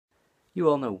You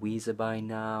all know Weezer by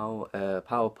now,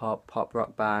 power pop, pop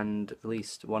rock band,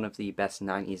 released one of the best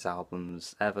 90s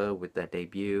albums ever with their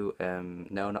debut.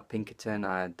 No, not Pinkerton,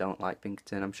 I don't like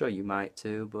Pinkerton, I'm sure you might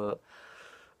too, but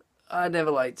I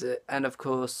never liked it. And of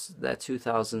course, their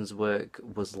 2000s work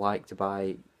was liked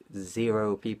by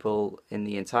zero people in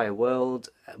the entire world,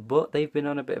 but they've been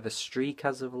on a bit of a streak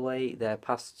as of late. Their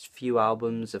past few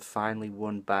albums have finally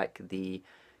won back the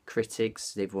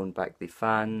critics, they've won back the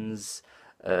fans.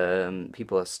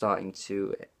 People are starting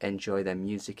to enjoy their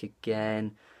music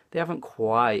again. They haven't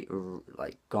quite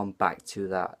like gone back to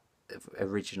that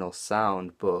original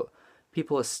sound, but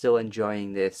people are still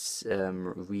enjoying this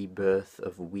rebirth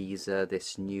of Weezer,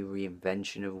 this new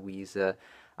reinvention of Weezer.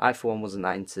 I, for one, wasn't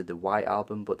that into the White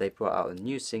Album, but they brought out a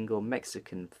new single,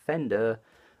 Mexican Fender,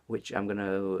 which I'm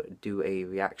gonna do a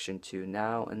reaction to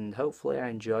now, and hopefully I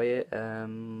enjoy it.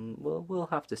 We'll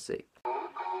have to see.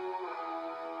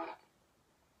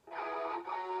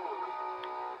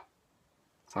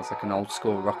 Sounds like an old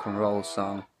school rock and roll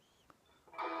song.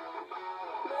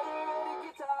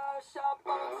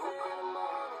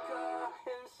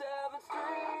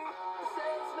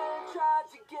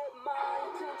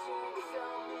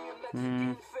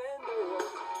 Hmm.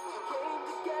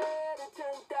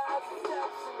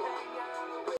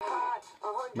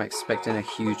 I'm expecting a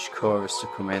huge chorus to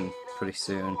come in pretty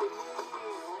soon.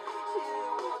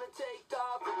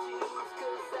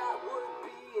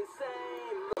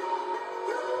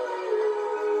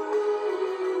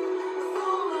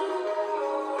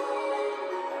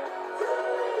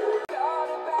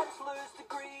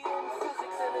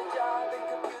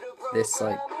 This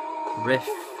like riff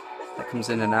that comes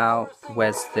in and out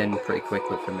wears thin pretty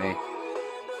quickly for me.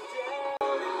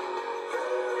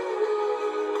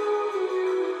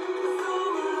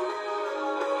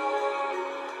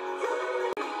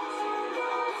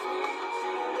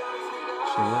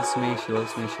 She loves me, she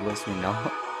loves me, she loves me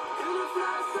not.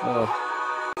 Oh.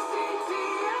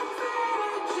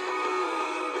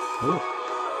 Ooh.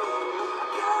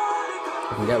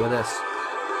 I can get with this.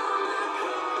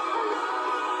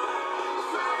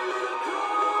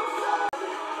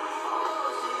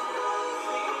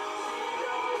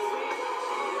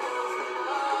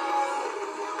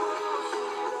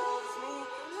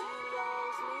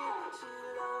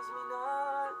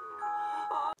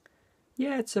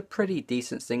 Yeah, it's a pretty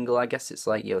decent single. I guess it's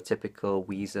like your typical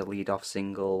Weezer lead-off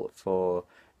single for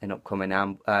an upcoming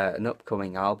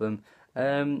album.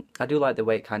 I do like the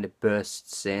way it kind of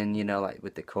bursts in, you know, like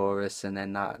with the chorus, and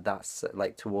then that's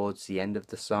like towards the end of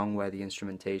the song where the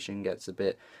instrumentation gets a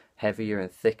bit heavier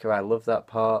and thicker. I love that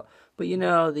part. But you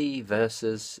know, the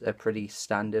verses are pretty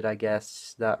standard, I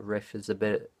guess. That riff is a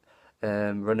bit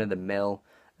run of the mill.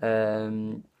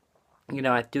 Um, you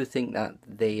know, I do think that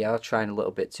they are trying a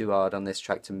little bit too hard on this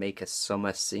track to make a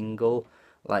summer single.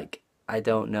 Like, I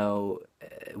don't know,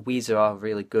 Weezer are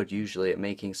really good usually at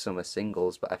making summer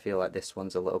singles, but I feel like this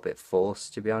one's a little bit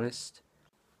forced, to be honest.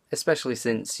 Especially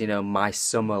since, you know, My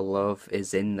Summer Love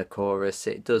is in the chorus.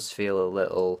 It does feel a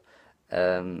little,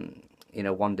 you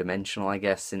know, one-dimensional, I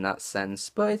guess, in that sense.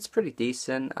 But it's pretty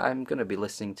decent. I'm going to be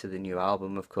listening to the new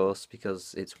album, of course,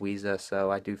 because it's Weezer,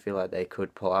 so I do feel like they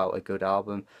could pull out a good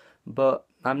album. But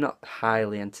I'm not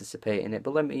highly anticipating it.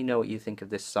 But let me know what you think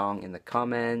of this song in the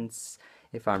comments.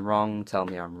 If I'm wrong, tell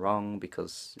me I'm wrong,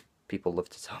 because people love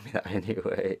to tell me that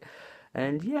anyway.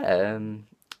 And yeah,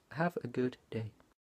 have a good day.